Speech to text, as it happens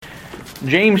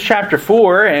James chapter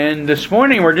 4, and this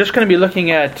morning we're just going to be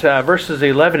looking at verses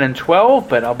 11 and 12,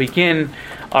 but I'll begin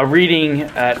reading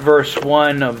at verse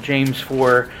 1 of James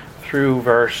 4 through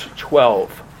verse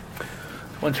 12.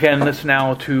 Once again, listen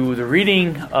now to the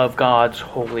reading of God's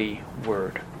holy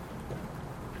word.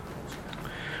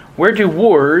 Where do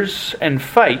wars and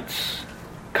fights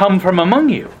come from among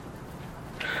you?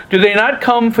 Do they not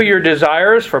come for your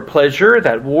desires for pleasure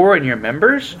that war in your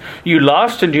members? You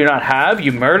lust and do not have,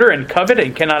 you murder and covet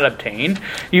and cannot obtain.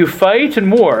 You fight and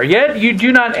war, yet you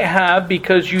do not have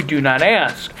because you do not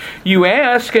ask. You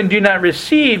ask and do not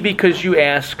receive because you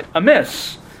ask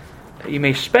amiss, that you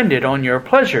may spend it on your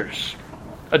pleasures.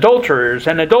 Adulterers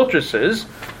and adulteresses,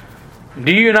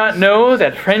 do you not know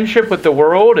that friendship with the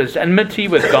world is enmity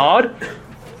with God?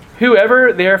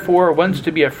 Whoever therefore wants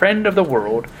to be a friend of the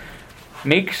world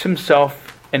makes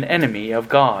himself an enemy of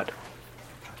God.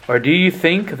 Or do you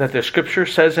think that the Scripture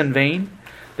says in vain,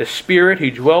 the Spirit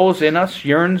who dwells in us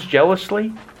yearns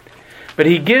jealously? But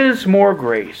he gives more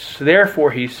grace. Therefore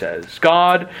he says,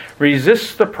 God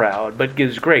resists the proud, but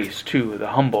gives grace to the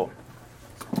humble.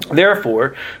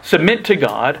 Therefore, submit to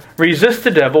God, resist the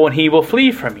devil, and he will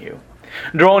flee from you.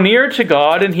 Draw near to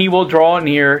God, and he will draw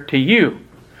near to you.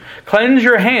 Cleanse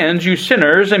your hands, you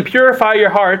sinners, and purify your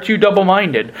hearts, you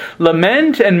double-minded.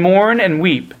 Lament and mourn and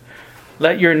weep.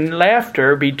 Let your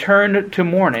laughter be turned to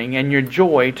mourning, and your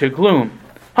joy to gloom.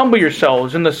 Humble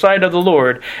yourselves in the sight of the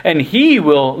Lord, and he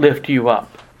will lift you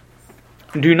up.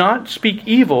 Do not speak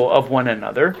evil of one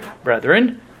another,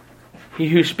 brethren. He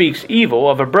who speaks evil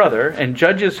of a brother and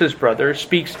judges his brother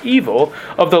speaks evil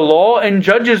of the law and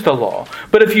judges the law.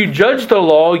 But if you judge the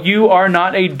law, you are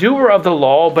not a doer of the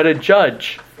law, but a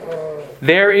judge.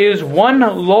 There is one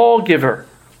lawgiver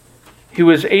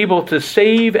who is able to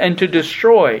save and to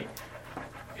destroy.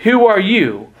 Who are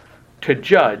you to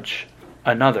judge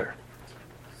another?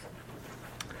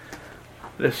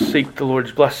 Let's seek the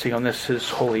Lord's blessing on this, his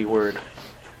holy word.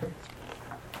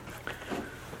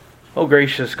 O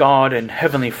gracious God and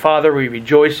Heavenly Father, we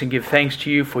rejoice and give thanks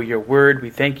to you for your word. We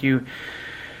thank you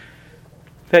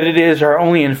that it is our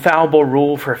only infallible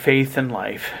rule for faith and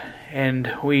life.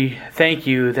 And we thank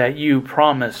you that you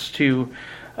promise to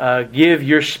give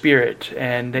your Spirit,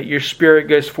 and that your Spirit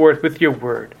goes forth with your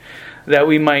word, that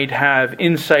we might have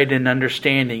insight and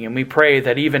understanding. And we pray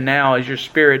that even now, as your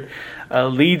Spirit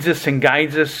leads us and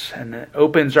guides us and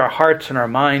opens our hearts and our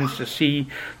minds to see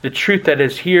the truth that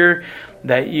is here,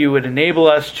 that you would enable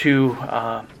us to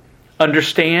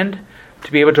understand,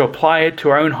 to be able to apply it to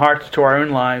our own hearts, to our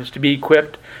own lives, to be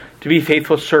equipped, to be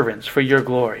faithful servants for your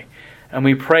glory. And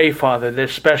we pray, Father, that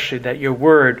especially that your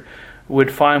word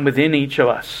would find within each of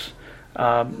us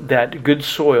that good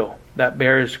soil that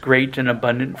bears great and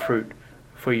abundant fruit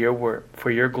for your word, for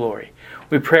your glory.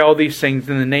 We pray all these things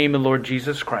in the name of the Lord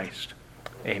Jesus Christ.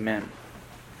 Amen.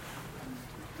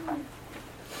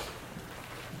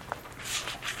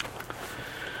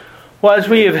 Well, as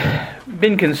we have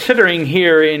been considering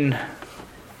here in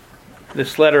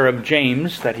this letter of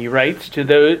James that he writes to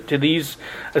these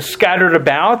scattered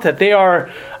about, that they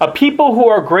are a people who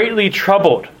are greatly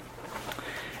troubled.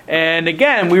 And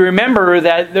again, we remember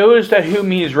that those to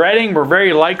whom he is writing were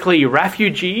very likely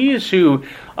refugees who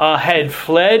had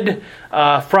fled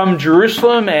from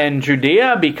Jerusalem and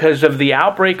Judea because of the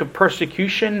outbreak of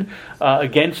persecution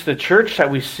against the church that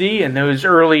we see in those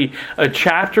early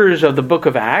chapters of the book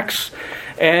of Acts.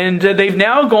 And they've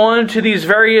now gone to these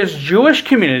various Jewish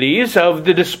communities of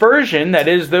the dispersion, that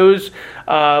is, those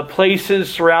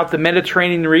places throughout the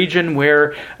Mediterranean region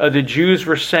where the Jews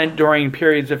were sent during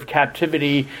periods of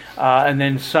captivity, and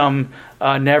then some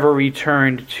never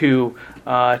returned to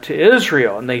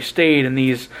Israel, and they stayed in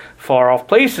these far-off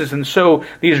places. And so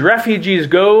these refugees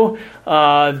go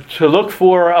to look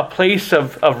for a place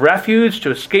of refuge, to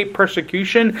escape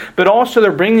persecution, but also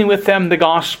they're bringing with them the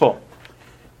gospel.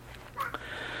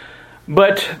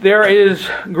 But there is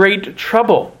great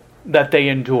trouble that they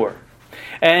endure.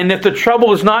 And if the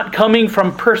trouble is not coming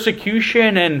from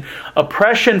persecution and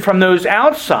oppression from those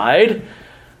outside,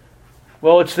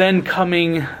 well, it's then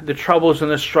coming, the troubles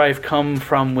and the strife come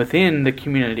from within the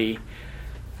community,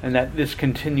 and that this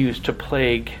continues to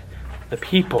plague the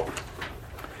people.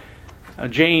 Now,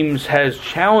 James has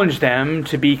challenged them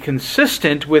to be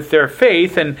consistent with their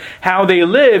faith and how they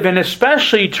live, and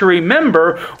especially to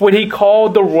remember what he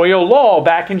called the royal law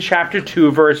back in chapter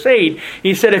 2, verse 8.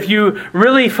 He said, if you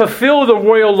really fulfill the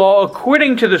royal law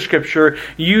according to the Scripture,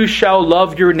 you shall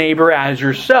love your neighbor as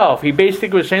yourself. He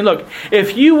basically was saying, look,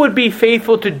 if you would be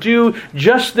faithful to do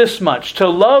just this much, to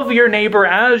love your neighbor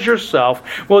as yourself,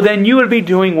 well, then you would be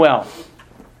doing well.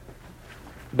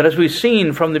 But as we've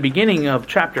seen from the beginning of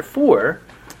chapter 4,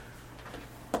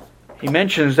 He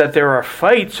mentions that there are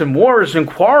fights and wars and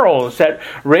quarrels that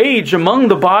rage among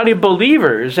the body of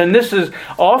believers. And this is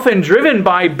often driven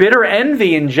by bitter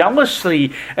envy and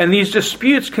jealousy. And these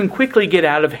disputes can quickly get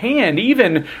out of hand,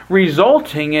 even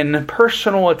resulting in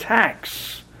personal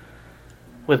attacks,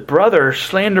 with brother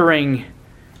slandering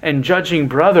and judging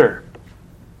brother.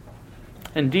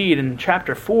 Indeed, in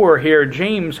chapter 4 here,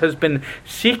 James has been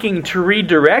seeking to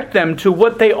redirect them to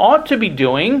what they ought to be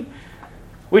doing,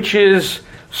 which is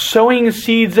sowing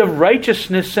seeds of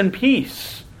righteousness and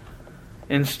peace,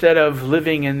 instead of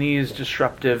living in these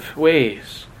disruptive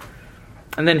ways.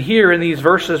 And then here in these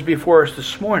verses before us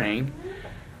this morning,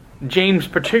 James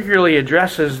particularly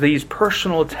addresses these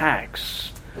personal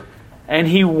attacks. And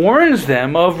he warns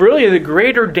them of really the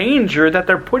greater danger that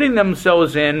they're putting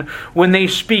themselves in when they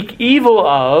speak evil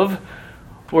of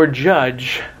or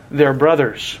judge their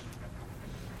brothers.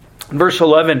 In verse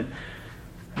 11,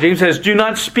 James says, "Do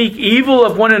not speak evil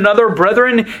of one another,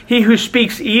 brethren. He who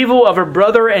speaks evil of a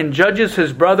brother and judges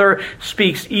his brother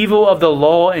speaks evil of the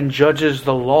law and judges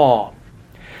the law."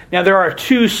 Now there are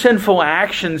two sinful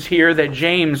actions here that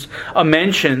James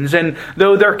mentions, and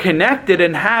though they're connected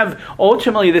and have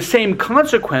ultimately the same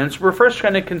consequence, we're first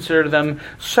going to consider them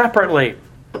separately.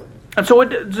 And so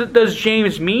what does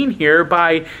James mean here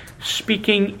by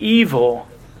speaking evil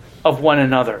of one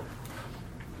another?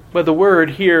 Well, the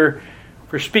word here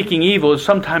for speaking evil is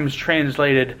sometimes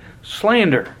translated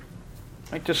slander.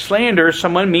 Right? To slander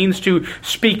someone means to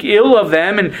speak ill of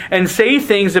them and say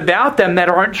things about them that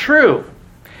aren't true.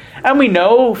 And we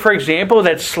know, for example,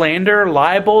 that slander,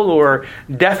 libel, or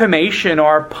defamation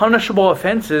are punishable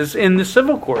offenses in the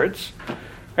civil courts.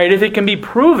 Right? If it can be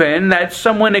proven that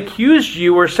someone accused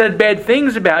you or said bad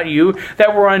things about you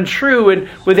that were untrue and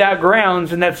without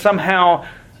grounds, and that somehow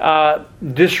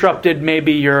disrupted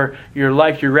maybe your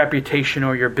life, your reputation,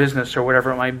 or your business, or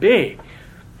whatever it might be.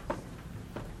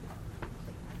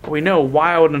 We know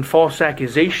wild and false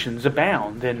accusations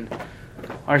abound in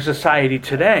our society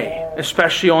today,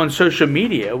 especially on social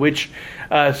media, which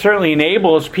certainly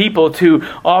enables people to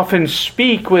often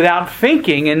speak without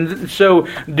thinking, and so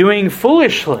doing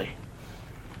foolishly.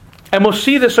 And we'll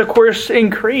see this, of course,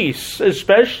 increase,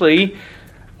 especially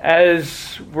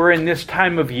as we're in this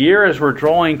time of year, as we're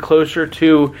drawing closer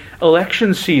to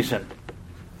election season.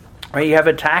 Right? You have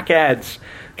attack ads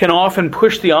can often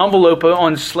push the envelope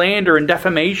on slander and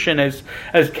defamation as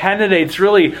candidates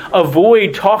really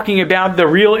avoid talking about the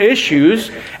real issues,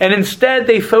 and instead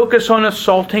they focus on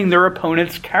assaulting their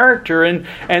opponent's character and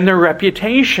their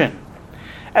reputation.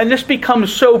 And this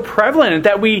becomes so prevalent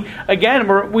that we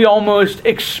almost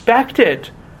expect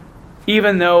it,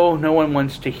 even though no one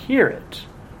wants to hear it.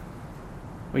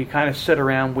 We kind of sit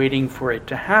around waiting for it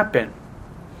to happen.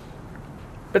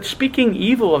 But speaking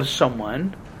evil of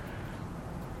someone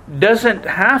doesn't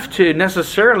have to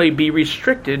necessarily be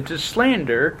restricted to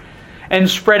slander and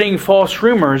spreading false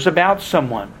rumors about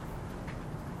someone.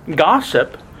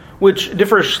 Gossip, which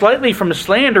differs slightly from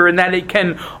slander in that it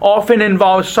can often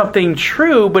involve something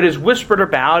true but is whispered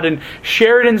about and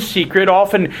shared in secret,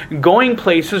 often going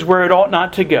places where it ought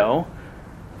not to go.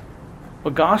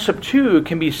 Well, gossip too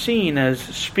can be seen as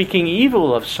speaking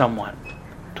evil of someone,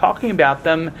 talking about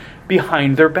them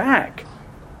behind their back.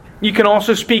 You can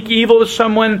also speak evil of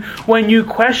someone when you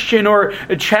question or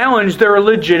challenge their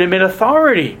legitimate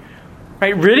authority,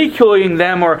 right? Ridiculing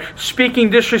them or speaking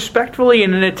disrespectfully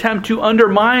in an attempt to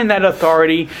undermine that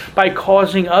authority by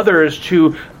causing others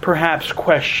to perhaps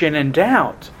question and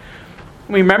doubt.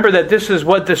 Remember that this is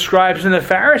what the scribes and the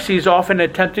Pharisees often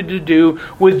attempted to do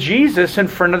with Jesus in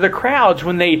front of the crowds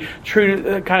when they threw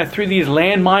these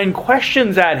landmine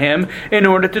questions at him in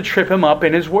order to trip him up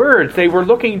in his words. They were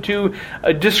looking to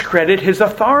discredit his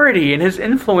authority and his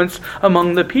influence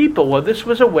among the people. Well, this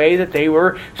was a way that they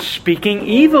were speaking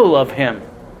evil of him.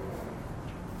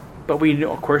 But we,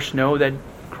 of course, know that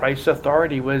Christ's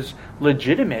authority was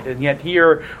legitimate, and yet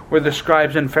here were the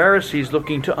scribes and Pharisees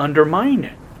looking to undermine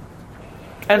it.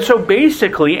 And so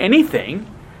basically anything,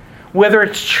 whether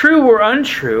it's true or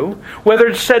untrue, whether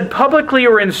it's said publicly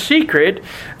or in secret,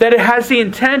 that it has the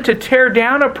intent to tear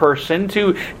down a person,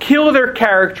 to kill their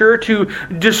character, to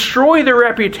destroy their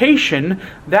reputation,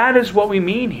 that is what we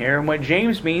mean here, and what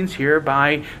James means here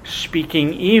by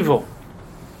speaking evil.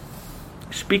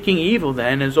 Speaking evil,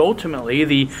 then, is ultimately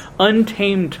the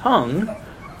untamed tongue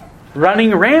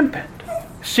running rampant,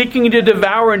 seeking to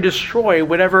devour and destroy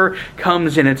whatever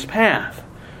comes in its path.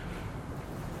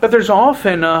 But there's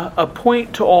often a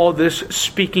point to all this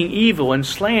speaking evil and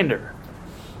slander.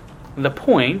 The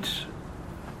point,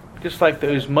 just like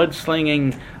those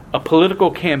mudslinging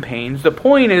political campaigns. The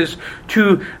point is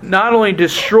to not only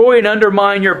destroy and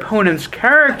undermine your opponent's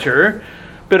character,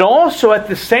 but also at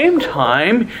the same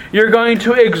time, you're going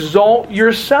to exalt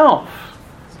yourself.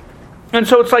 And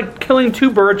so it's like killing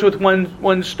two birds with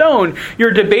one stone.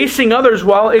 You're debasing others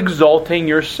while exalting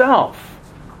yourself.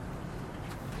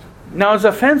 Now, as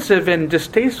offensive and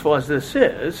distasteful as this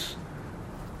is,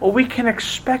 well, we can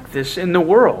expect this in the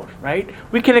world, right?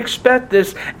 We can expect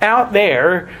this out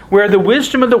there where the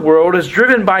wisdom of the world is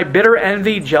driven by bitter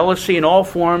envy, jealousy, and all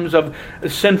forms of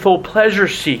sinful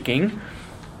pleasure-seeking.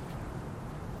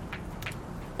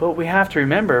 But we have to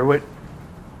remember what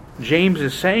James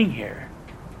is saying here.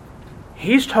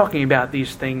 He's talking about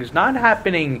these things not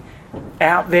happening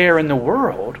out there in the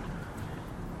world,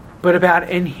 but about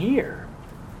in here,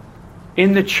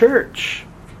 in the church,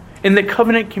 in the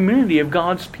covenant community of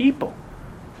God's people.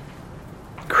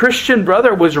 Christian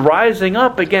brother was rising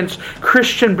up against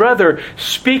Christian brother,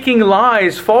 speaking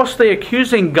lies, falsely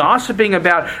accusing, gossiping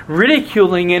about,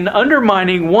 ridiculing, and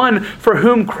undermining one for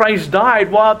whom Christ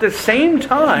died, while at the same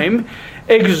time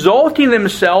exalting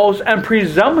themselves and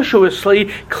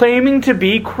presumptuously claiming to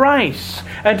be Christ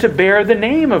and to bear the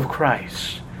name of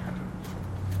Christ.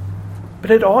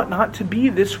 But it ought not to be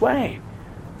this way.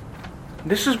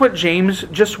 This is what James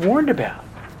just warned about.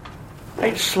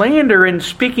 Right? Slander and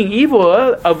speaking evil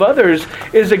of others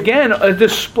is again a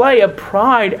display of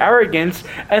pride, arrogance,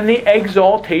 and the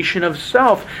exaltation of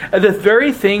self, the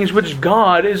very things which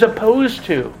God is opposed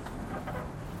to.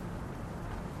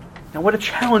 Now, what a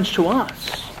challenge to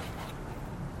us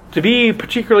to be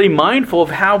particularly mindful of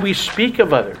how we speak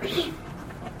of others.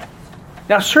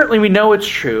 Now, certainly we know it's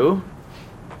true,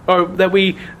 or that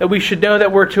we should know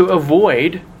that we're to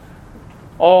avoid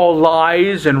all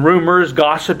lies and rumors,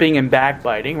 gossiping and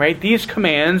backbiting, right? These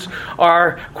commands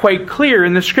are quite clear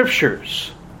in the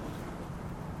Scriptures.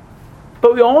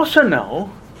 But we also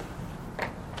know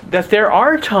that there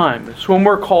are times when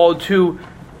we're called to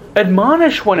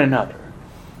admonish one another,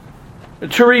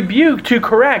 to rebuke, to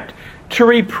correct, to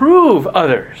reprove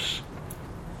others.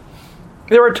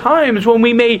 There are times when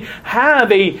we may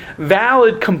have a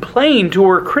valid complaint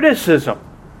or criticism.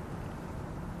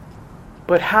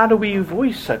 But how do we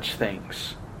voice such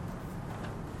things?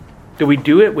 Do we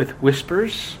do it with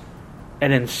whispers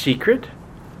and in secret?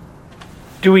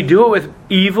 Do we do it with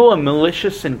evil and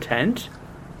malicious intent?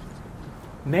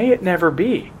 May it never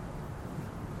be.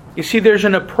 You see, there's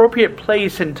an appropriate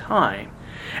place and time.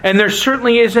 And there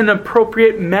certainly is an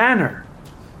appropriate manner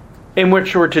in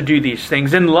which we're to do these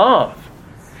things in love.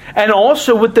 And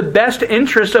also with the best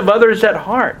interest of others at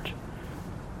heart.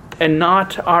 And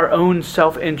not our own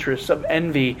self-interest of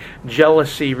envy,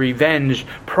 jealousy, revenge,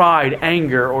 pride,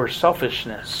 anger, or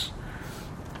selfishness.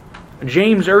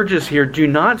 James urges here, do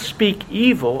not speak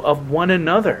evil of one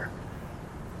another.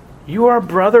 You are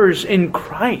brothers in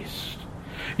Christ.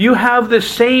 You have the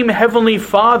same Heavenly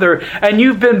Father, and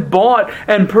you've been bought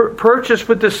and purchased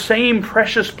with the same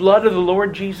precious blood of the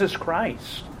Lord Jesus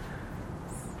Christ.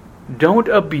 Don't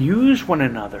abuse one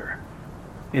another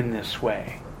in this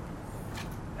way.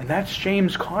 And that's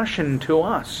James' caution to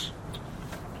us.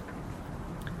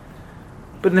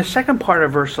 But in the second part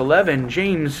of verse 11,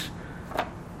 James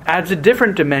adds a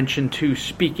different dimension to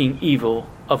speaking evil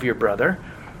of your brother.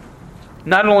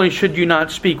 Not only should you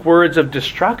not speak words of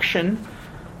destruction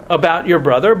about your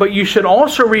brother, but you should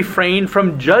also refrain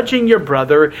from judging your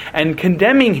brother and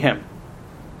condemning him.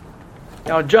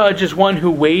 Now, a judge is one who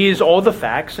weighs all the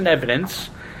facts and evidence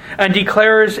and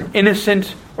declares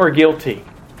innocent or guilty.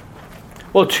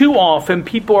 Well, too often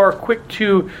people are quick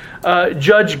to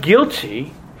judge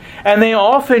guilty, and they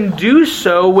often do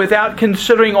so without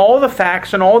considering all the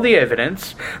facts and all the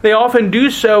evidence. They often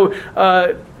do so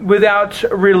without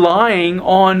relying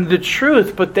on the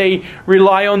truth, but they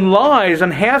rely on lies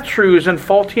and half-truths and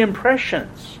faulty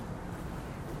impressions.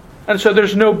 And so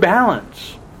there's no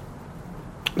balance.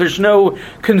 There's no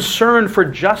concern for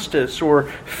justice or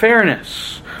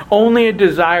fairness, only a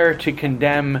desire to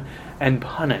condemn and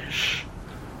punish.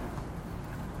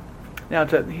 Now,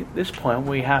 to this point,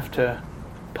 we have to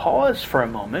pause for a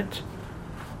moment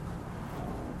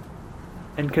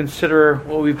and consider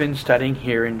what we've been studying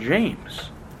here in James.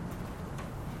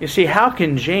 You see, how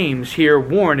can James here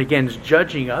warn against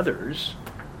judging others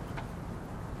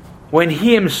when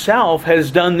he himself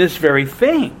has done this very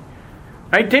thing?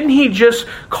 Right? Didn't he just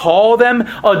call them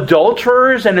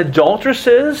adulterers and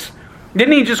adulteresses?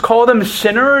 Didn't he just call them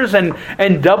sinners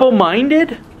and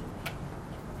double-minded?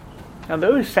 Now,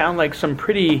 those sound like some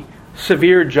pretty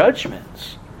severe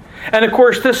judgments. And of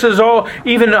course, this is all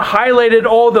even highlighted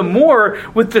all the more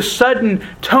with the sudden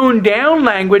toned down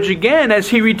language again as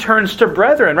he returns to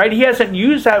brethren, right? He hasn't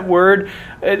used that word.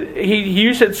 He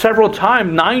used it several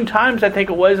times, 9 times I think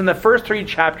it was in the first 3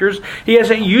 chapters. He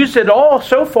hasn't used it all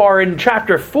so far in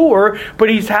chapter 4, but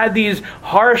he's had these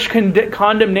harsh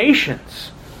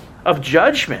condemnations of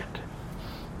judgment.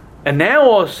 And now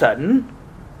all of a sudden,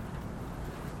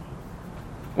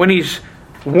 when he's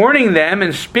warning them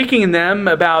and speaking to them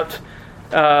about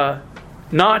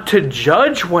not to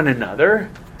judge one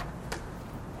another,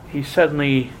 he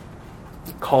suddenly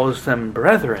calls them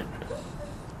brethren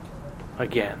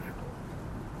again.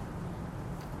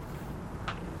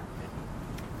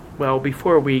 Well,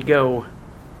 before we go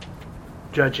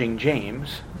judging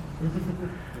James,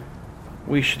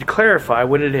 we should clarify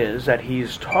what it is that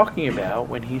he's talking about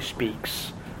when he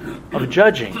speaks of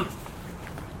judging.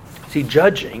 See,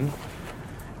 judging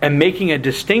and making a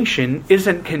distinction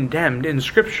isn't condemned in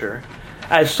Scripture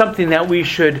as something that we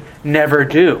should never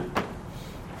do.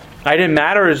 In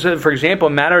matters, for example,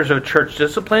 in matters of church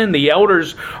discipline, the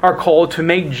elders are called to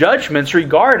make judgments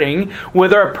regarding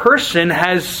whether a person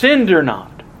has sinned or not.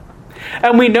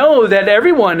 And we know that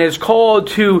everyone is called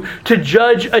to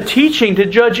judge a teaching, to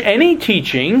judge any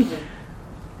teaching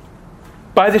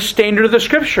by the standard of the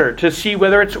Scripture, to see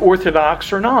whether it's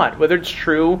orthodox or not, whether it's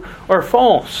true or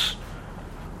false.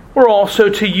 We're also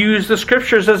to use the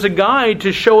Scriptures as a guide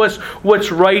to show us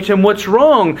what's right and what's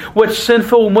wrong, what's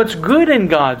sinful and what's good in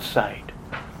God's sight.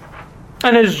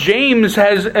 And as James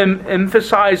has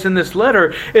emphasized in this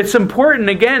letter, it's important,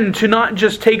 again, to not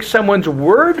just take someone's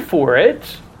word for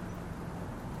it,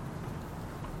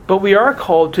 but we are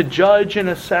called to judge and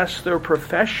assess their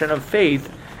profession of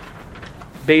faith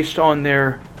based on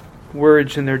their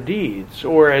words and their deeds.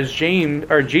 Or as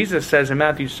Jesus says in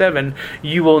Matthew 7,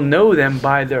 you will know them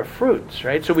by their fruits,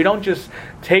 right? So we don't just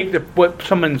take what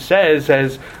someone says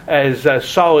as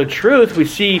solid truth. We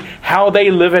see how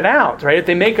they live it out, right? If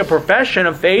they make a profession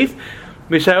of faith,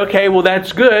 we say, okay, well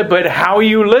that's good, but how are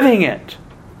you living it?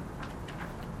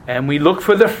 And we look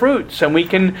for the fruits, and we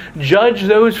can judge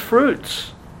those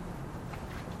fruits.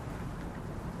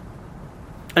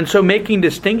 And so making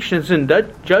distinctions and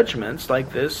judgments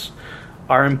like this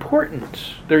are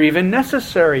important. They're even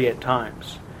necessary at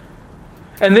times.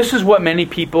 And this is what many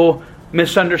people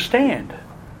misunderstand,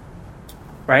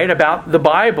 right, about the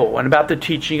Bible and about the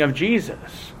teaching of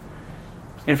Jesus.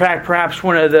 In fact, perhaps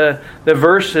one of the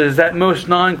verses that most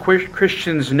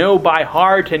non-Christians know by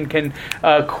heart and can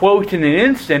quote in an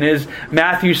instant is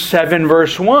Matthew 7,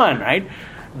 verse 1, right?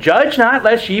 Judge not,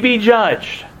 lest ye be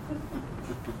judged.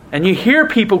 And you hear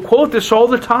people quote this all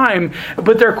the time,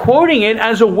 but they're quoting it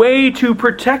as a way to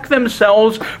protect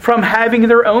themselves from having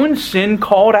their own sin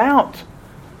called out.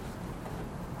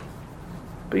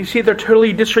 But you see, they're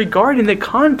totally disregarding the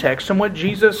context and what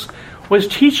Jesus was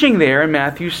teaching there in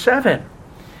Matthew 7.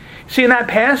 See, in that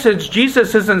passage,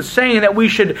 Jesus isn't saying that we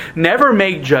should never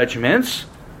make judgments.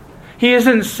 He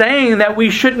isn't saying that we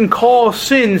shouldn't call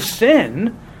sin,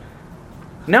 sin.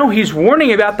 No, he's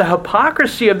warning about the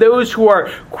hypocrisy of those who are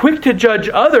quick to judge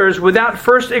others without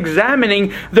first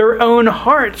examining their own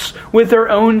hearts with their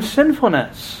own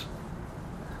sinfulness.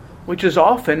 Which is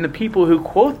often the people who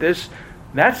quote this,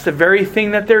 that's the very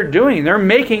thing that they're doing. They're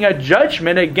making a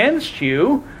judgment against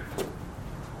you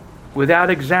without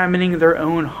examining their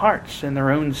own hearts and their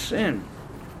own sin.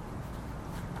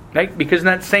 Right? Because in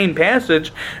that same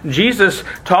passage, Jesus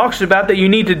talks about that you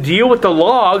need to deal with the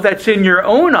log that's in your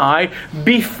own eye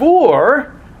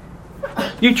before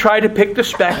you try to pick the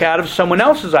speck out of someone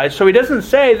else's eye. So he doesn't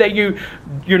say that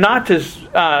you're not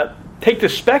to take the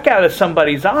speck out of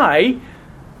somebody's eye.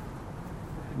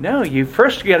 No, you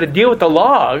first got to deal with the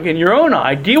log in your own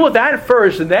eye. Deal with that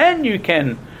first, and then you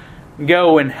can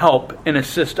go and help and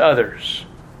assist others.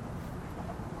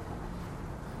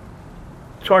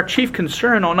 So our chief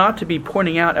concern ought not to be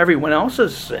pointing out everyone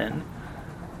else's sin.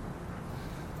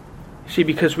 See,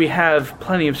 because we have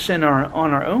plenty of sin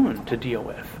on our own to deal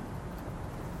with.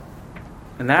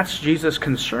 And that's Jesus'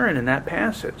 concern in that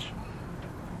passage.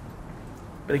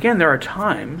 But again, there are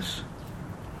times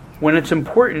when it's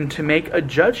important to make a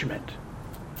judgment.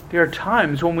 There are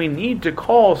times when we need to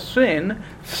call sin,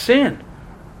 sin.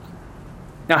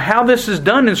 Now, how this is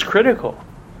done is critical.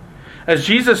 As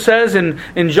Jesus says in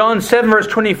John 7, verse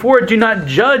 24, do not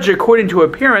judge according to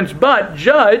appearance, but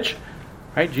judge.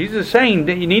 Right? Jesus is saying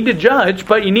that you need to judge,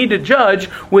 but you need to judge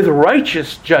with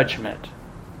righteous judgment.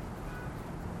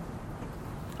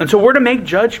 And so we're to make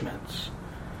judgments.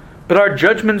 But our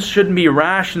judgments shouldn't be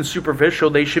rash and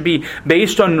superficial. They should be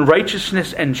based on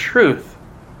righteousness and truth.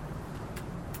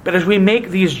 But as we make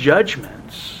these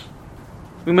judgments,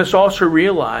 we must also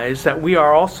realize that we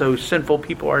are also sinful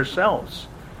people ourselves.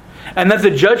 And that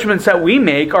the judgments that we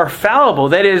make are fallible.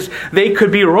 That is, they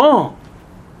could be wrong.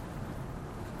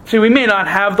 See, we may not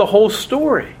have the whole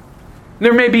story.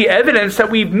 There may be evidence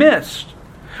that we've missed.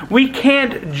 We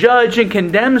can't judge and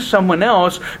condemn someone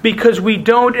else because we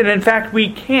don't, and in fact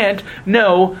we can't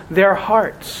know their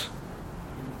hearts.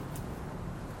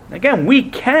 Again, we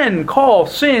can call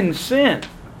sin, sin.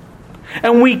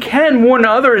 And we can warn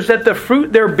others that the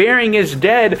fruit they're bearing is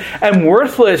dead and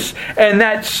worthless, and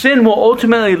that sin will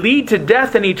ultimately lead to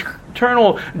death and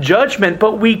eternal judgment,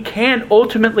 but we can't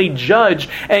ultimately judge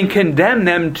and condemn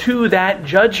them to that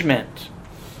judgment.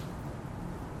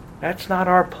 That's not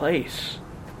our place.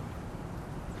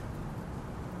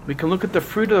 We can look at the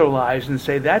fruit of their lives and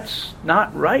say, that's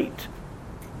not right.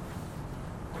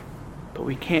 But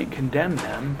we can't condemn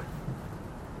them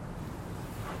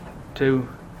to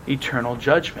eternal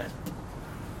judgment.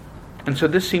 And so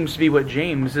this seems to be what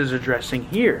James is addressing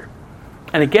here.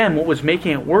 And again, what was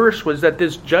making it worse was that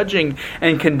this judging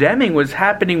and condemning was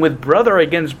happening with brother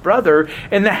against brother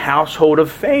in the household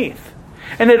of faith.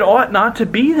 And it ought not to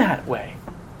be that way.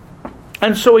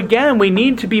 And so again, we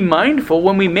need to be mindful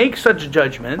when we make such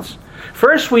judgments.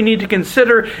 First, we need to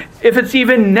consider if it's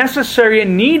even necessary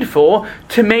and needful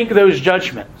to make those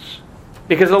judgments.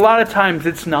 Because a lot of times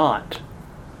it's not.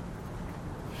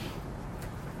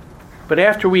 But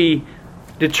after we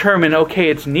determine, okay,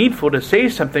 it's needful to say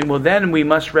something, well then we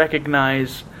must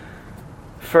recognize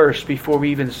first, before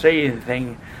we even say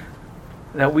anything,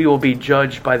 that we will be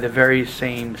judged by the very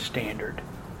same standard.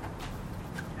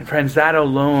 And friends, that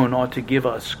alone ought to give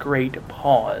us great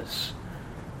pause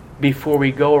before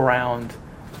we go around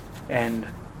and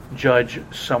judge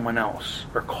someone else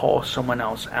or call someone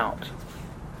else out.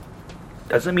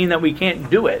 Doesn't mean that we can't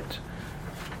do it,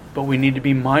 but we need to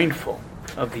be mindful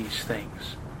of these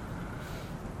things.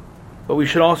 But we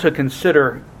should also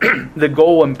consider the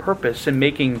goal and purpose in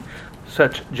making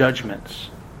such judgments.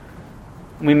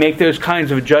 When we make those kinds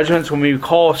of judgments, when we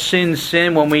call sin,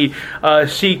 sin, when we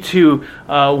seek to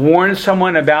warn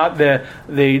someone about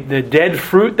the dead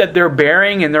fruit that they're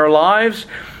bearing in their lives,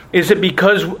 is it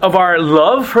because of our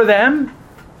love for them?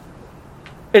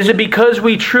 Is it because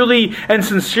we truly and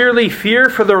sincerely fear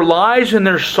for their lives and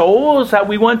their souls that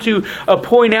we want to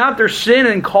point out their sin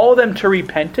and call them to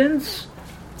repentance?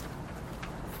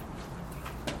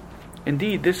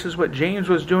 Indeed, this is what James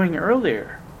was doing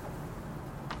earlier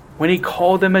when he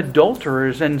called them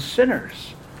adulterers and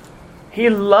sinners. He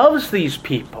loves these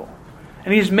people,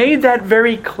 and he's made that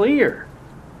very clear.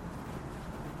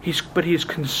 But he's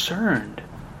concerned,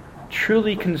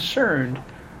 truly concerned,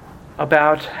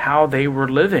 about how they were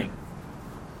living.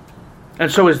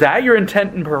 And so is that your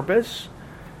intent and purpose?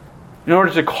 In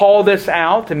order to call this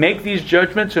out, to make these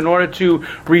judgments in order to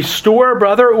restore a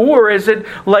brother? Or is it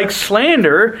like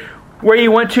slander, where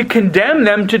you want to condemn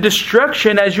them to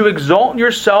destruction as you exalt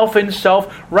yourself in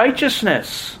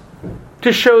self-righteousness,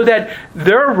 to show that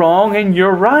they're wrong and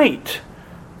you're right?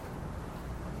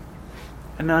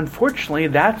 And unfortunately,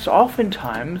 that's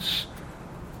oftentimes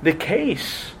the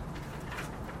case.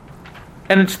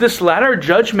 And it's this latter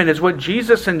judgment is what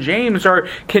Jesus and James are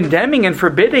condemning and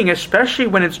forbidding, especially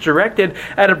when it's directed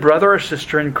at a brother or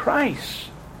sister in Christ.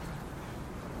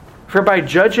 For by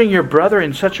judging your brother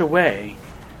in such a way,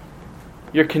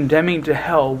 you're condemning to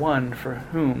hell one for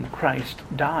whom Christ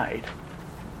died.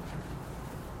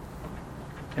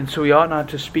 And so we ought not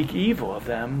to speak evil of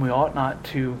them. We ought not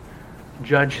to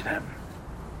judge them.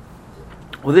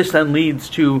 Well, this then leads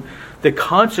to the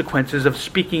consequences of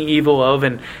speaking evil of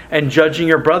and judging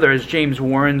your brother, as James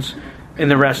warns in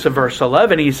the rest of verse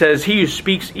 11. He says, he who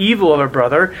speaks evil of a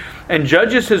brother and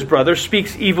judges his brother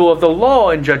speaks evil of the law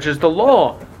and judges the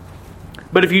law.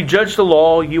 But if you judge the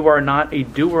law, you are not a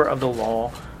doer of the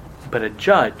law, but a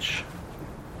judge.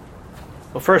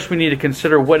 Well, first we need to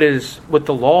consider what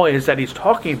the law is that he's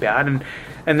talking about. And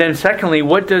then secondly,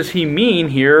 what does he mean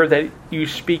here that you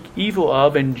speak evil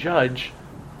of and judge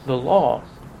the law?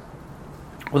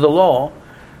 Well, the law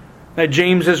that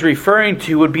James is referring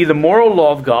to would be the moral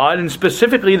law of God, and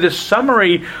specifically the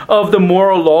summary of the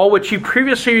moral law, which he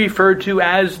previously referred to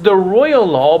as the royal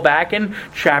law back in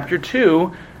chapter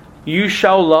 2. You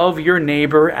shall love your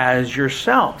neighbor as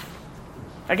yourself.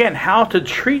 Again, how to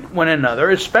treat one another,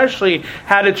 especially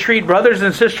how to treat brothers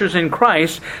and sisters in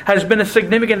Christ, has been a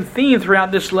significant theme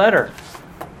throughout this letter.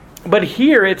 But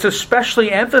here it's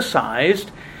especially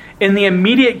emphasized in the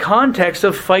immediate context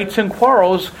of fights and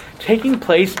quarrels taking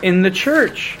place in the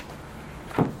church.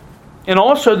 And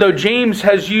also, though James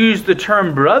has used the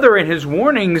term brother in his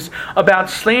warnings about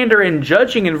slander and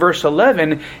judging in verse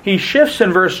 11, he shifts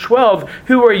in verse 12,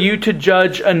 who are you to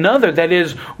judge another? That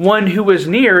is, one who is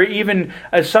near, even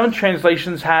as some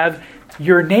translations have,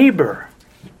 your neighbor.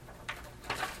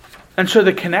 And so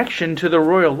the connection to the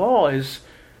royal law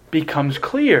becomes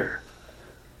clear.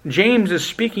 James is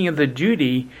speaking of the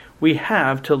duty we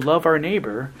have to love our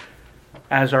neighbor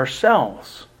as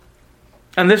ourselves.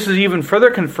 And this is even further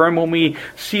confirmed when we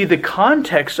see the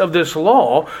context of this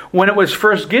law when it was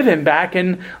first given back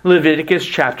in Leviticus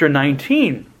chapter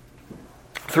 19.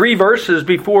 3 verses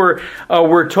before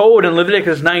we're told in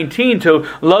Leviticus 19 to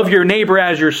love your neighbor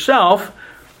as yourself,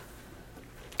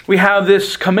 we have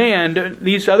this command,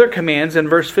 these other commands in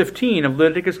verse 15 of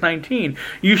Leviticus 19.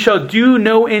 You shall do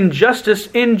no injustice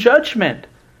in judgment.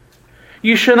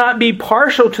 You shall not be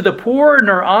partial to the poor,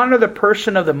 nor honor the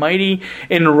person of the mighty.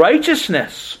 In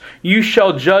righteousness you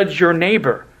shall judge your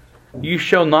neighbor. You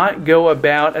shall not go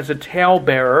about as a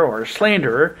talebearer or a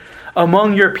slanderer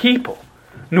among your people,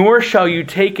 nor shall you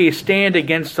take a stand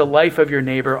against the life of your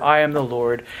neighbor. I am the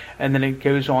Lord. And then it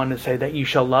goes on to say that you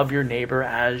shall love your neighbor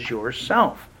as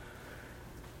yourself.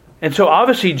 And so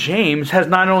obviously James has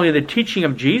not only the teaching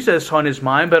of Jesus on his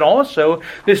mind, but also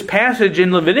this passage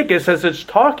in Leviticus as it's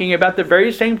talking about the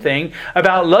very same thing,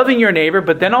 about loving your neighbor,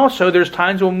 but then also there's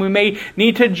times when we may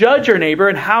need to judge our neighbor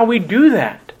and how we do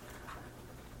that.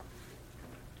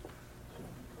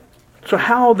 So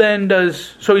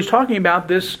he's talking about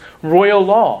this royal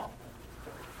law.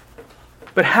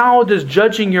 But how does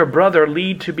judging your brother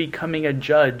lead to becoming a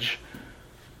judge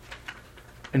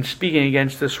and speaking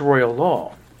against this royal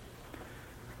law?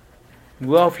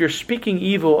 Well, if you're speaking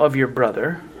evil of your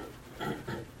brother,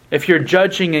 if you're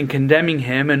judging and condemning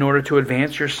him in order to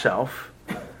advance yourself,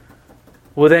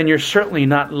 well, then you're certainly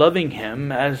not loving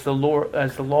him as the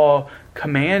law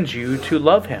commands you to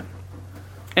love him.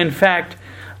 In fact,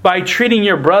 by treating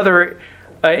your brother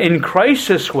in Christ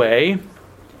this way,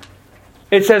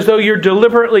 it's as though you're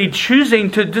deliberately choosing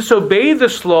to disobey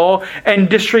this law and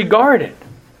disregard it.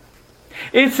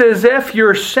 It's as if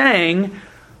you're saying,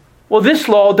 well, this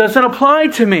law doesn't apply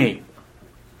to me.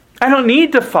 I don't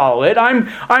need to follow it.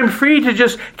 I'm free to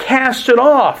just cast it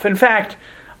off. In fact,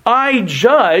 I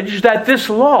judge that this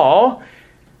law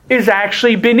is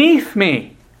actually beneath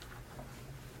me.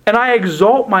 And I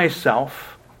exalt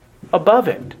myself above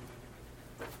it.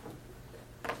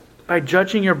 By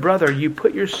judging your brother, you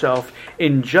put yourself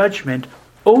in judgment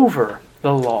over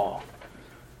the law.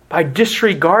 By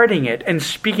disregarding it and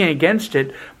speaking against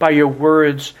it by your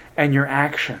words and your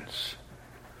actions.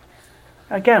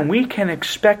 Again, we can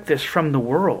expect this from the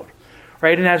world,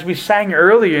 right? And as we sang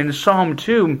earlier in Psalm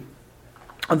 2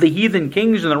 of the heathen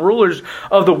kings and the rulers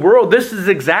of the world, this is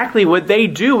exactly what they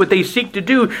do, what they seek to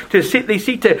do. They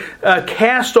seek to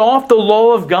cast off the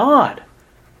law of God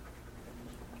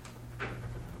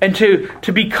and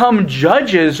to become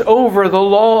judges over the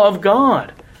law of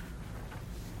God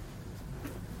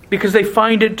because they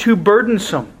find it too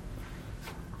burdensome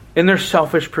in their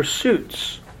selfish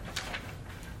pursuits.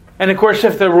 And of course,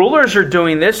 if the rulers are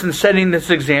doing this and setting this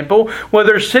example, well,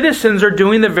 their citizens are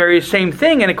doing the very same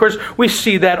thing. And of course, we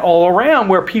see that all around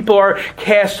where people are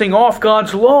casting off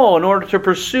God's law in order to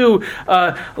pursue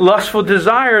lustful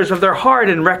desires of their heart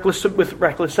and with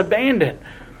reckless abandon.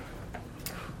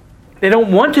 They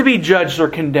don't want to be judged or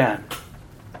condemned.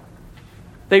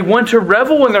 They want to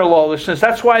revel in their lawlessness.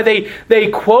 That's why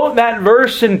they quote that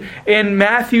verse in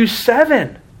Matthew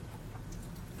 7.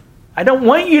 I don't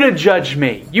want you to judge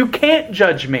me. You can't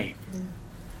judge me.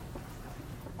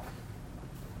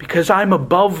 Because I'm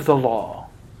above the law.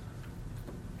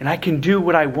 And I can do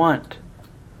what I want.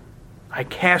 I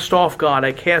cast off God.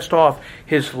 I cast off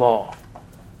His law.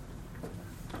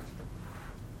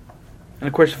 And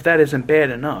of course, if that isn't bad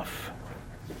enough,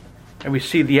 and we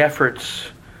see the efforts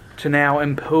to now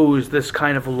impose this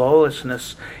kind of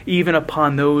lawlessness even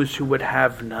upon those who would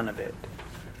have none of it.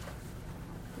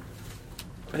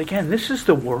 But again, this is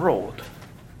the world.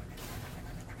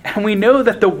 And we know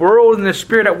that the world and the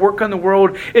spirit at work on the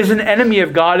world is an enemy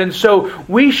of God. And so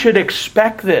we should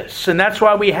expect this. And that's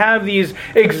why we have these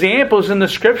examples in the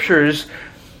Scriptures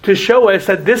to show us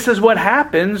that this is what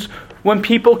happens when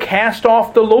people cast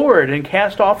off the Lord and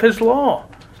cast off His law.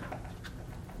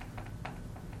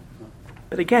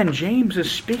 But again, James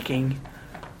is speaking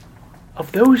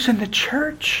of those in the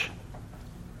church.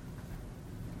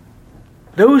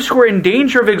 Those who are in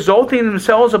danger of exalting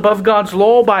themselves above God's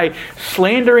law by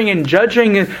slandering and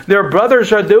judging their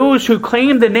brothers are those who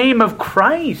claim the name of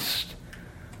Christ.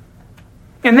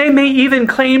 And they may even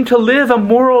claim to live a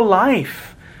moral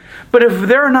life. But if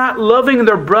they're not loving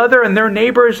their brother and their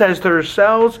neighbors as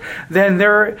themselves, then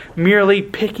they're merely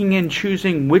picking and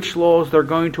choosing which laws they're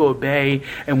going to obey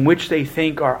and which they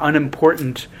think are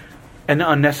unimportant and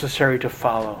unnecessary to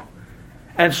follow.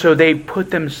 And so they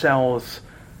put themselves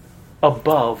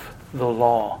above the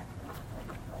law.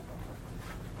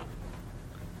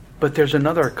 But there's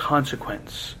another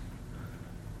consequence.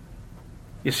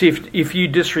 You see, if you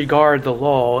disregard the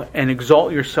law and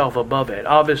exalt yourself above it,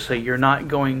 obviously you're not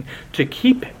going to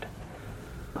keep it.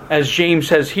 As James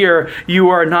says here, you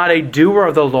are not a doer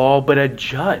of the law, but a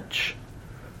judge.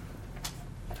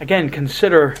 Again,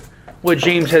 consider what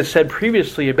James has said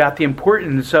previously about the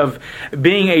importance of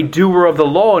being a doer of the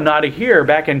law, not a hearer.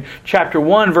 Back in chapter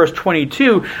 1, verse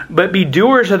 22, but be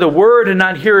doers of the word and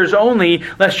not hearers only,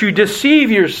 lest you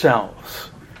deceive yourselves.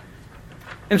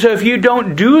 And so if you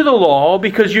don't do the law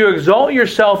because you exalt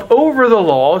yourself over the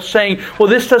law, saying, well,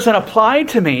 this doesn't apply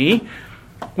to me,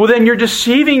 well, then you're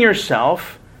deceiving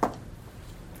yourself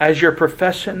as your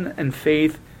profession and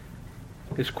faith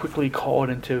is quickly called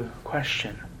into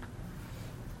question.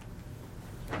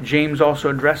 James also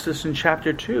addressed this in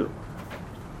chapter 2,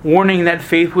 warning that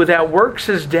faith without works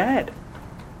is dead.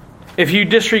 If you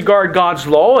disregard God's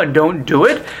law and don't do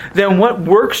it, then what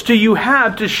works do you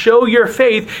have to show your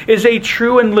faith is a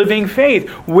true and living faith?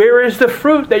 Where is the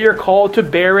fruit that you're called to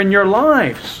bear in your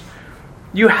lives?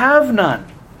 You have none,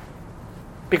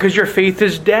 because your faith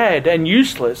is dead and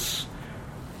useless,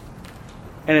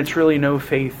 and it's really no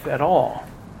faith at all.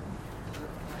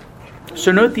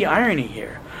 So note the irony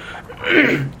here.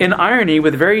 An irony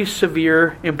with very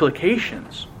severe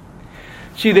implications.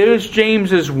 See, those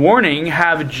James's warning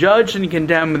have judged and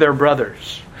condemned their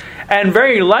brothers. And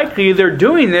very likely they're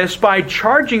doing this by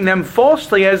charging them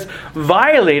falsely as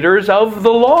violators of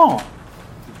the law.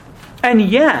 And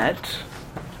yet,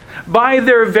 by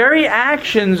their very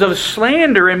actions of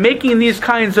slander and making these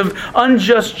kinds of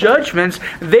unjust judgments,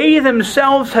 they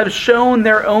themselves have shown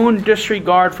their own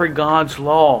disregard for God's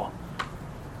law.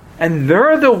 And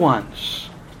they're the ones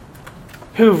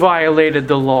who violated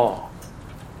the law.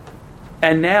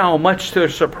 And now, much to their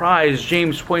surprise,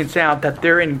 James points out that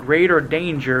they're in greater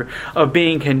danger of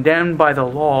being condemned by the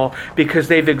law because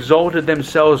they've exalted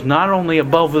themselves not only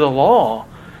above the law,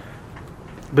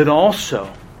 but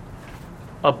also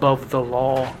above the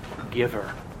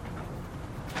lawgiver.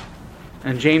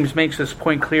 And James makes this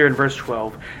point clear in verse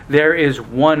 12. There is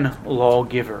one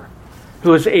lawgiver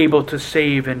who is able to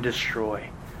save and destroy.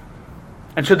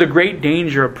 And so the great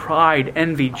danger of pride,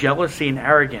 envy, jealousy, and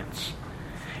arrogance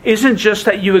isn't just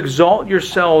that you exalt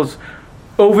yourselves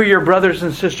over your brothers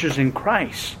and sisters in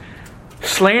Christ,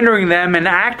 slandering them and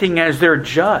acting as their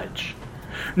judge.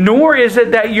 Nor is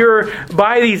it that you're,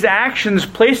 by these actions,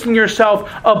 placing yourself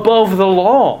above the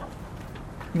law.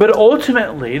 But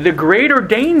ultimately, the greater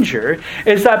danger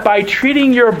is that by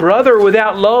treating your brother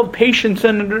without love, patience,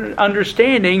 and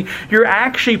understanding, you're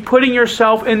actually putting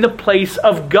yourself in the place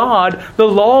of God, the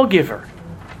lawgiver.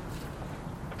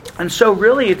 And so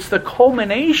really it's the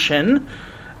culmination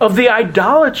of the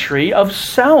idolatry of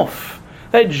self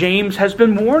that James has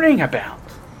been warning about.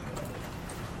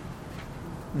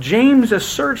 James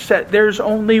asserts that there's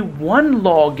only one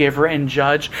lawgiver and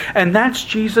judge, and that's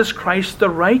Jesus Christ the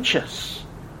righteous.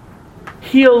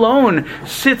 He alone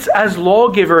sits as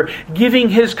lawgiver, giving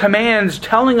his commands,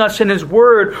 telling us in his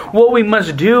word what we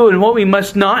must do and what we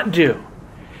must not do.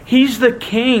 He's the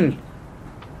king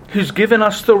who's given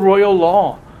us the royal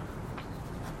law.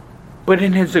 But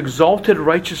in his exalted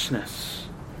righteousness,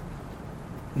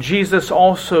 Jesus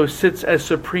also sits as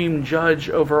supreme judge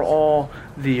over all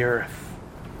the earth.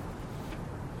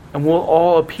 And we'll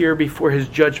all appear before his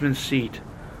judgment seat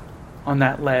on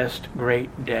that last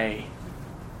great day.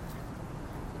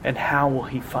 And how will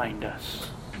he find us?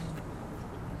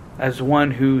 As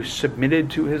one who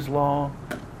submitted to his law,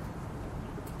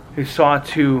 who sought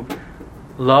to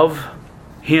love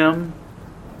him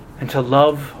and to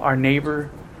love our neighbor,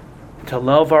 to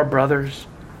love our brothers,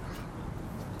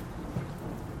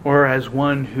 or as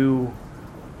one who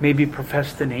maybe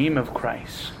professed the name of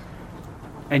Christ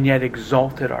and yet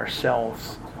exalted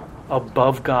ourselves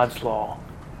above God's law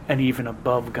and even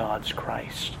above God's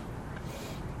Christ.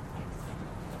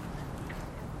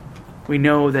 We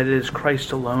know that it is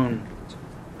Christ alone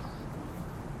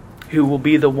who will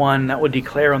be the one that will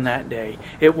declare on that day.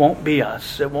 It won't be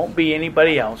us. It won't be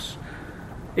anybody else.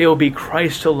 It will be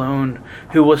Christ alone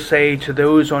who will say to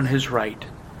those on his right,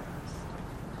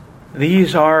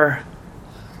 these are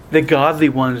the godly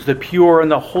ones, the pure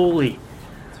and the holy.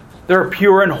 They're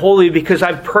pure and holy because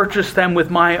I've purchased them with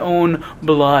my own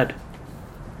blood.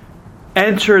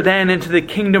 Enter then into the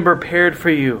kingdom prepared for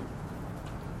you.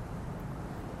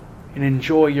 and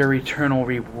enjoy your eternal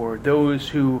reward. Those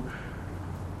who,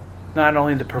 not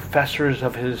only the professors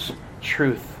of His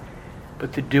truth,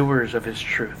 but the doers of His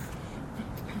truth.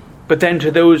 But then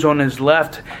to those on His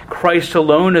left, Christ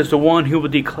alone is the one who will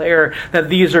declare that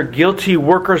these are guilty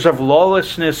workers of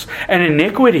lawlessness and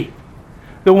iniquity.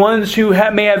 The ones who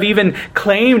may have even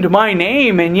claimed my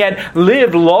name and yet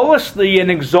lived lawlessly and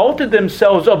exalted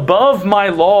themselves above my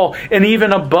law and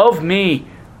even above me.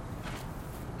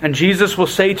 And Jesus will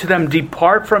say to them,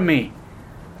 "Depart from me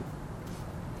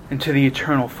into the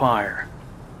eternal fire."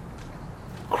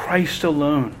 Christ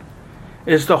alone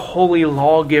is the holy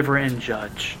lawgiver and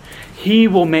judge. He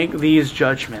will make these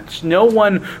judgments. No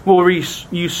one will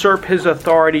usurp His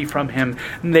authority from Him.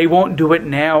 They won't do it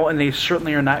now, and they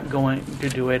certainly are not going to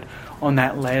do it on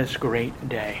that last great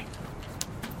day.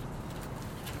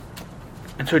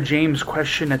 And so James'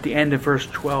 question at the end of verse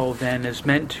 12 then is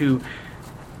meant to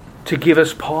give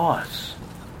us pause.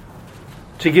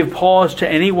 To give pause to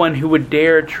anyone who would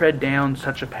dare tread down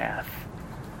such a path.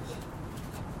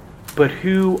 But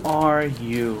who are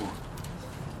you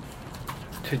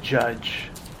to judge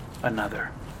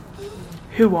another?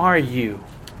 Who are you,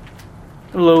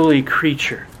 lowly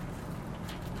creature,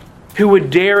 who would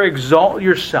dare exalt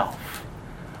yourself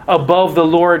above the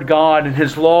Lord God and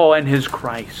His law and His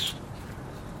Christ?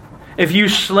 If you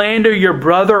slander your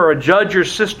brother or judge your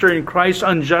sister in Christ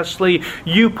unjustly,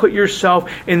 you put yourself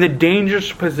in the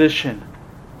dangerous position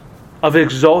of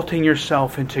exalting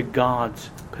yourself into God's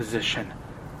position.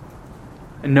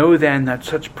 And know then that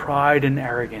such pride and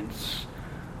arrogance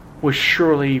will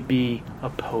surely be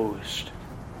opposed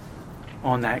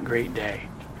on that great day.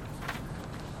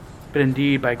 But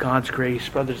indeed, by God's grace,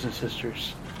 brothers and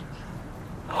sisters,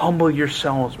 humble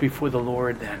yourselves before the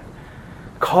Lord then.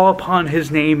 Call upon His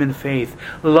name in faith.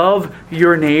 Love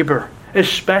your neighbor,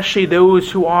 especially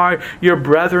those who are your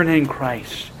brethren in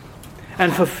Christ.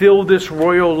 And fulfill this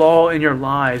royal law in your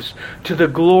lives to the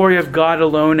glory of God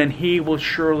alone, and He will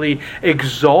surely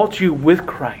exalt you with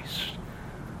Christ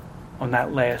on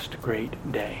that last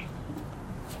great day.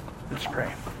 Let's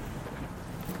pray.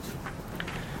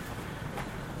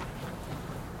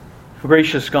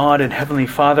 Gracious God and Heavenly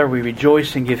Father, we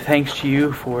rejoice and give thanks to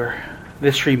You for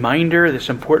this reminder, this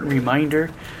important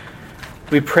reminder.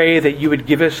 We pray that You would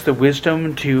give us the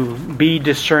wisdom to be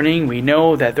discerning. We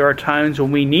know that there are times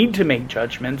when we need to make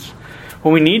judgments,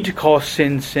 when we need to call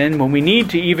sin, sin, when we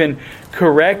need to even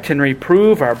correct and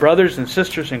reprove our brothers and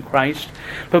sisters in Christ.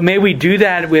 But may we do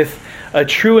that with a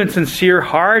true and sincere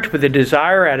heart, with a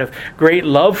desire out of great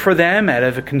love for them, out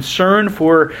of a concern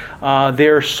for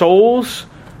their souls,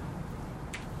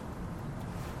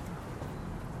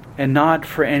 and not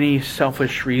for any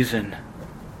selfish reason.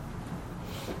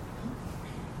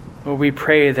 Lord, we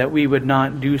pray that we would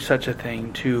not do such a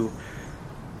thing to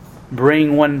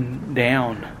bring one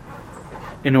down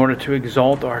in order to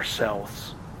exalt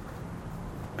ourselves.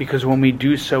 Because when we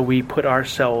do so, we put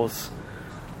ourselves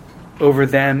over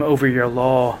them, over Your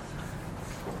law,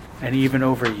 and even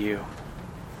over You.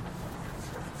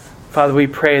 Father, we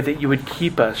pray that You would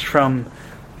keep us from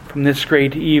this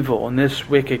great evil and this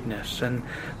wickedness, and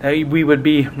that we would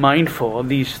be mindful of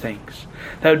these things.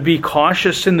 That would be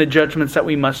cautious in the judgments that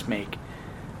we must make.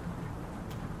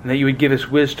 And that You would give us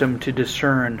wisdom to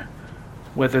discern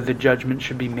whether the judgment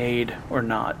should be made or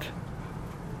not,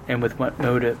 and with what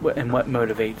motive and what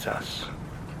motivates us.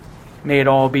 May it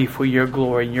all be for Your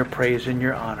glory and Your praise and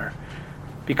Your honor,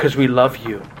 because we love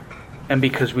You and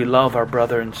because we love our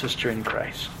brother and sister in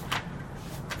Christ.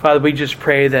 Father, we just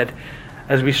pray that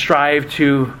as we strive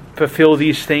to fulfill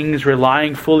these things,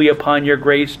 relying fully upon Your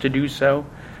grace to do so,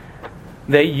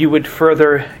 that You would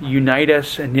further unite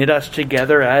us and knit us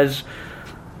together as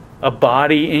a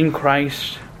body in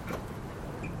Christ,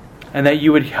 and that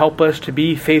You would help us to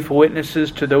be faithful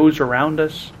witnesses to those around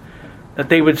us, that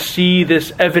they would see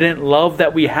this evident love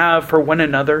that we have for one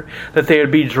another, that they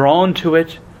would be drawn to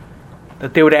it,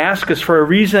 that they would ask us for a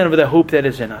reason of the hope that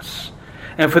is in us,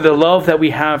 and for the love that we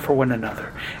have for one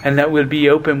another, and that would be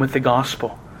open with the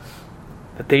gospel,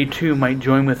 that they too might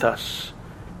join with us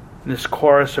in this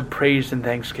chorus of praise and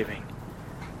thanksgiving.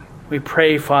 We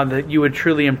pray, Father, that You would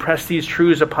truly impress these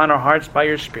truths upon our hearts by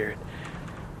Your Spirit,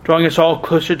 drawing us all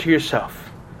closer to Yourself,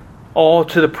 all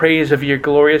to the praise of Your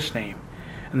glorious name.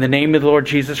 In the name of the Lord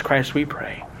Jesus Christ we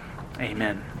pray.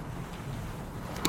 Amen.